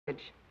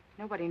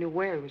Nobody knew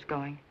where he was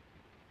going.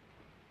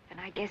 Then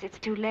I guess it's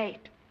too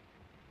late.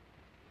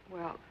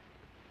 Well,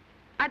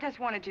 I just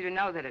wanted you to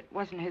know that it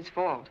wasn't his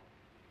fault.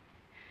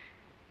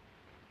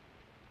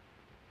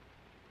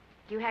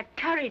 You had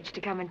courage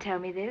to come and tell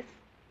me this.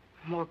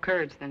 More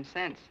courage than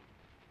sense.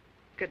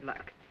 Good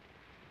luck.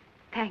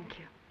 Thank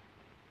you.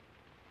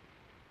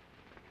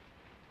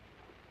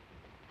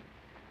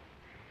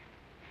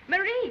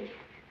 Marie!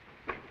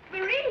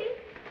 Marie!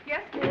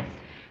 Yes, miss?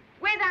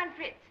 Where's Aunt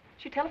Fritz?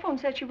 She telephoned and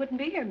said she wouldn't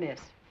be here,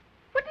 miss.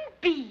 Wouldn't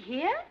be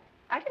here?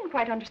 I didn't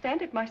quite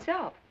understand it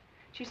myself.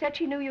 She said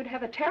she knew you'd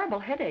have a terrible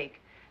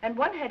headache, and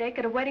one headache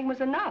at a wedding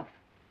was enough.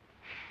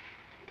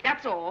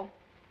 That's all.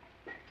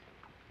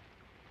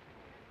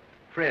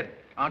 Fred,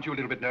 aren't you a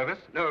little bit nervous?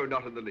 No,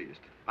 not in the least.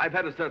 I've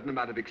had a certain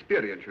amount of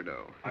experience, you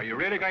know. Are you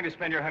really going to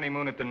spend your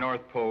honeymoon at the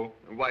North Pole?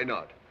 Why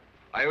not?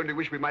 I only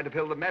wish we might have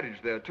held the marriage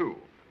there, too.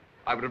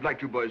 I would have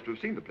liked you boys to have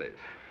seen the place.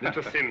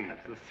 Mr. Sims,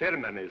 the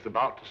ceremony is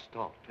about to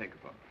start. Thank you,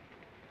 Pop.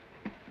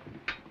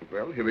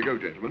 Well, here we go,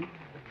 gentlemen.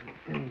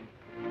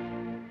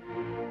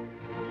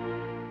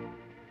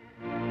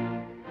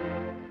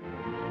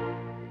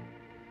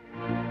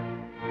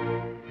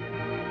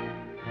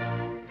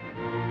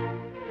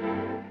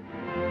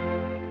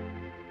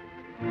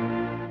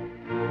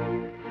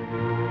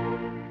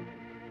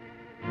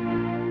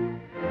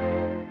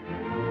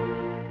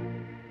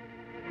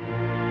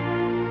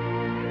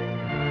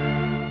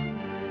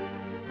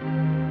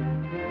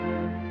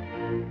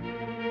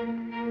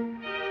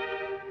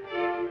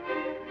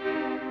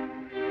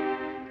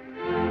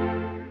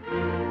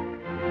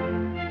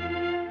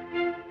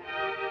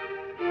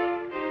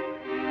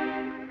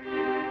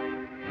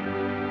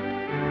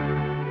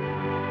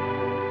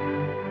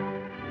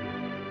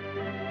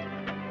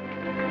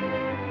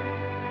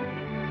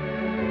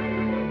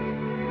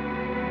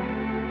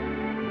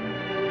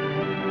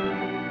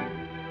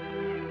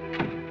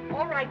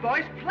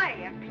 Boys,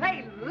 play, and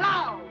play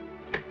loud.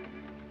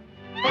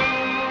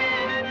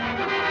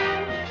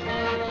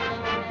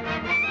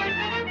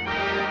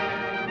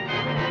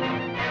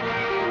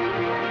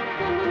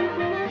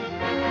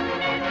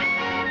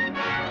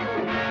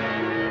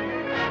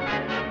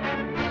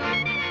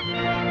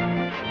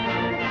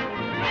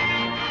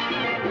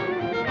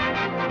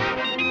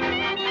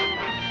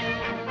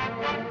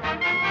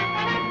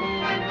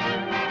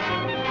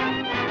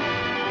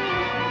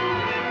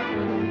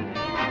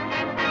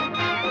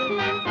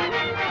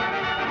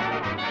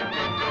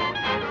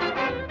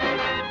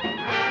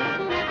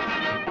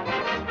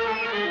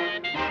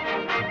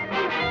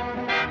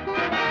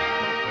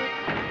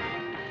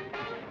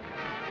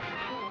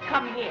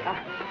 Come here.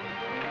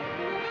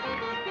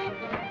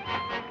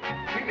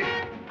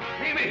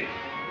 Mimi!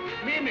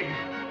 Mimi!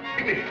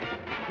 Mimi!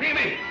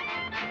 Mimi!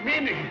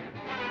 Mimi!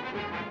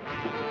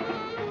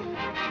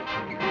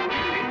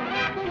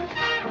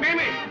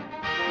 Mimi!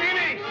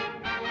 Mimi!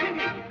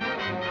 Mimi!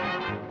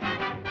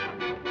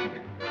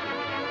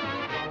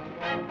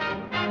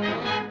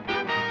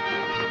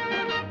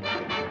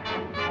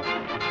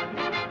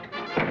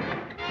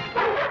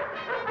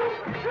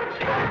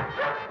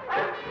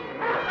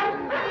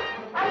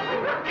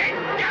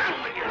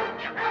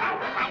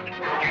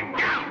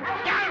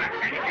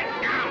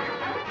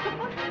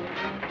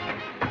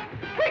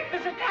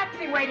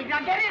 Waiting, now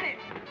get in it.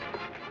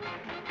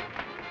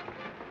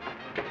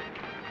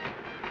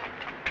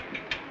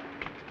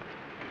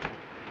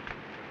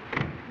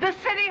 The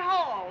City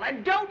Hall,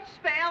 and don't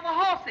spare the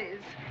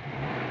horses.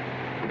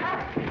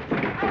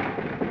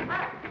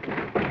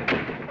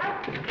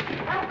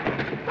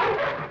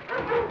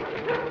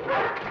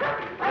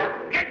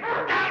 Get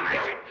down, I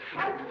said!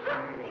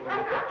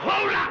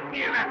 Hold up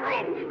near that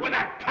room with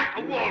that pack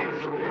of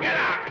wolves! Get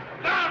out!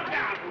 Down!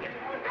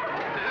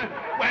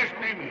 Where's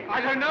Mimi? I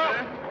don't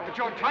know. But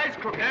your tie's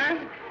crooked. Eh?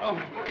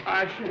 Oh,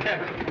 I should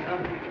have.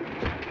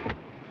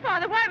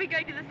 Father, why are we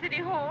going to the City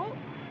Hall?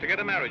 To get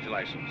a marriage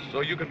license,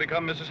 so you can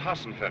become Mrs.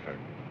 Hassenpfeffer.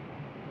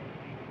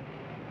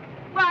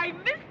 Why,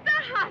 Mr.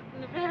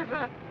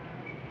 Hassenpfeffer.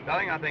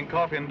 Darling, I think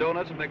coffee and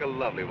donuts would make a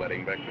lovely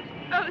wedding breakfast.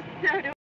 Oh, so do